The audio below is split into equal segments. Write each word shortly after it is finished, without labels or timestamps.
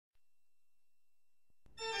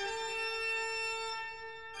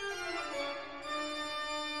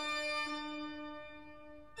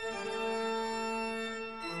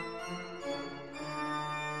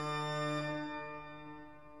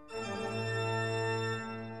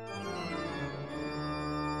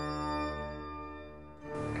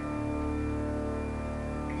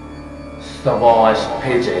Savage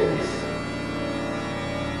Pigeons.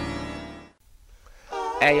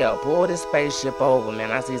 Hey yo, pull this spaceship over, man.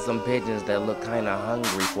 I see some pigeons that look kinda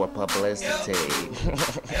hungry for publicity.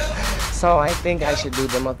 So I think I should do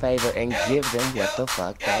them a favor and give them what the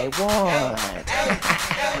fuck they want.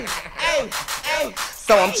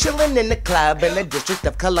 So I'm chillin' in the club in the District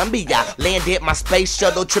of Columbia. Landed my space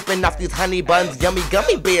shuttle, tripping off these honey buns, yummy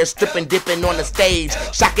gummy bears, stripping, dipping on the stage.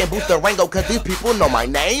 Shocking Boots Durango, cause these people know my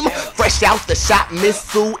name. Fresh out the shop, Miss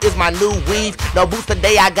Sue is my new weave. No boots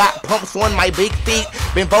today, I got pumps on my big feet.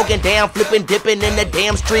 Been voguing down, flipping, dipping in the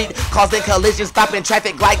damn street. Causing collisions, stopping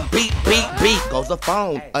traffic like beep, beep, beep. Goes the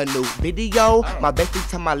phone, a new video. My bestie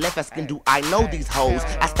to my left asking, do I know these hoes?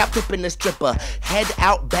 I stopped tipping the stripper, head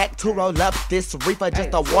out back to roll up this reefer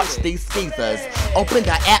just to watch these Caesars. Open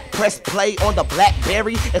the app, press play on the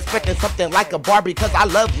Blackberry, expecting something like a Barbie cause I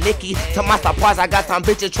love Nikki. To my surprise, I got some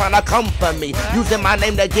bitches trying to come for me, using my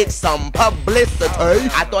name to get some publicity.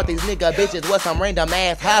 I thought these nigga bitches was some random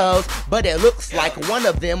ass hoes, but it looks like one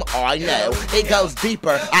of them I know. It goes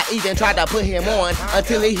deeper, I even tried to put him on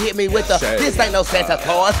until he hit me with the this ain't no Santa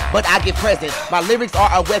Claus, but I get presents. My lyrics are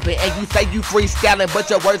a weapon and you say you freestyling, but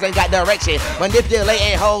your words ain't got direction.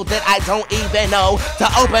 Manipulating hoes that I don't even know to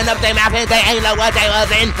open up their mouth and they ain't know what they was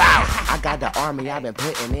in for. I got the army, I've been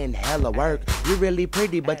putting in hella work. You really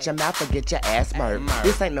pretty, but your mouth will get your ass murked.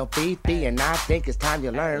 This ain't no Fifi, and I think it's time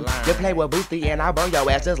you learn. You play with Bootz and I burn your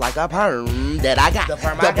ass just like a perm that I got. The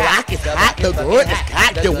block is hot, the good is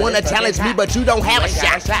hot. You wanna challenge me, but you don't have a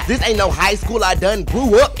shot. This ain't no high school, I done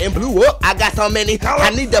grew up and blew up. I got so many,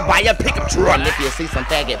 I need to buy a pickup truck. If you see some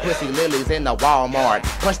faggot pussy lilies in the Walmart,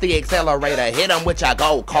 punch the accelerator, hit them with your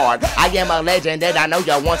gold card. I am a legend that I know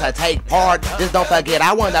you want to take part. Just don't forget,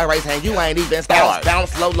 I won the race and you ain't even start.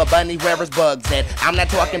 Bounce Lola Bunny, where his bugs at? I'm not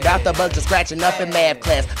talking about the bugs just scratching up in math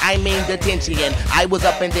class. I mean detention. I was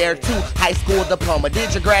up in there too, high school diploma.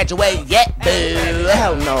 Did you graduate yet, boo?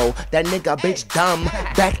 Hell no, that nigga bitch dumb.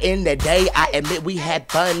 Back in the day, I admit we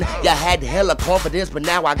had fun. You had hella confidence, but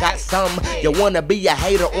now I got some. You wanna be a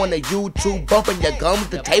hater on the YouTube, bumping your gums.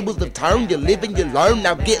 The tables have turned, you live and you learn,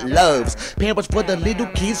 now get loves. Pampers for the little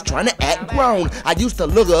kids trying to act grown. I used to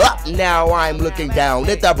look up, now I'm looking down.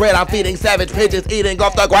 At the bread I'm feeding savage pigeons, eating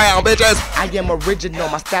off the ground, bitches. I am original,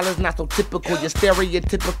 my style is not so typical. Your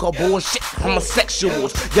stereotypical bullshit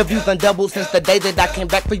homosexuals. Your views undoubled since the day that I came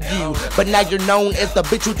back for you. But now you're known as the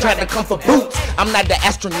bitch who tried to come for Bootz. I'm not the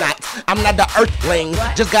astronaut, I'm not the earthling.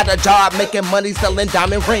 Just got a job making money selling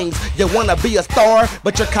diamond rings. You wanna be a star,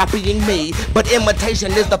 but you're copying me. But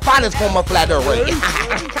imitation is the finest form of flattery.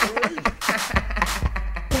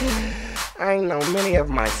 I know many of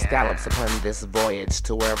my scallops upon this voyage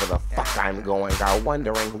to wherever the fuck I'm going are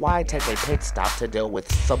wondering why take a pit stop to deal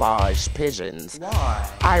with savage pigeons. Why?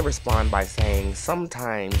 I respond by saying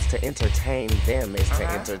sometimes to entertain them is to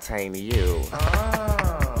entertain you.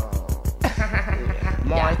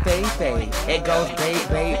 Moi Fefe, it goes beep,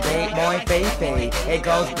 beep, beep, moi Fefe. It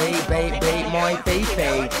goes beep, beep, beep, moi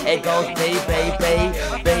Fefe. It goes beep, beep, beep,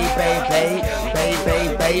 beep, beep, beep, beep,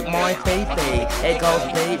 beep, beep, moi Fefe. It goes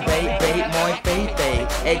beep, beep, beep, moi Fefe.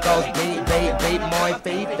 It goes beep, beep, beep, moi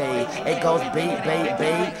Fefe. It goes beep, beep,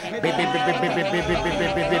 beep, beep, beep, beep, beep, beep, beep, beep,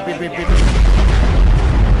 beep, beep, beep, beep, beep.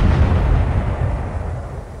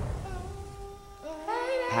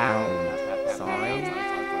 Pound sign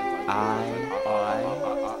I-F-W-B.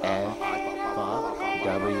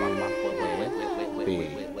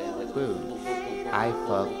 I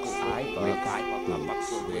fucks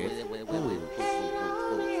with Bootz.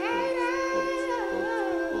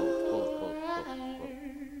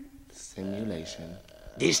 Simulation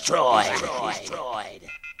destroyed.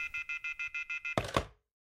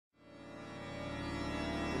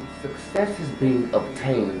 Success is being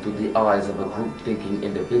obtained through the eyes of a group-thinking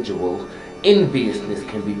individual. Enviousness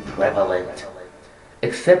can be prevalent.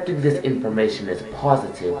 Accepting this information as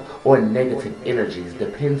positive or negative energies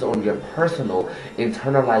depends on your personal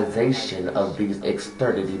internalization of these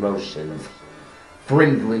exerted emotions.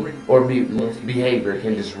 Friendly or mutinous behavior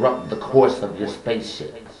can disrupt the course of your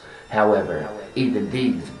spaceship. However, even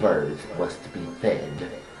these birds must be fed.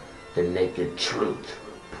 The Naked Truth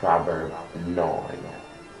Proverb IX.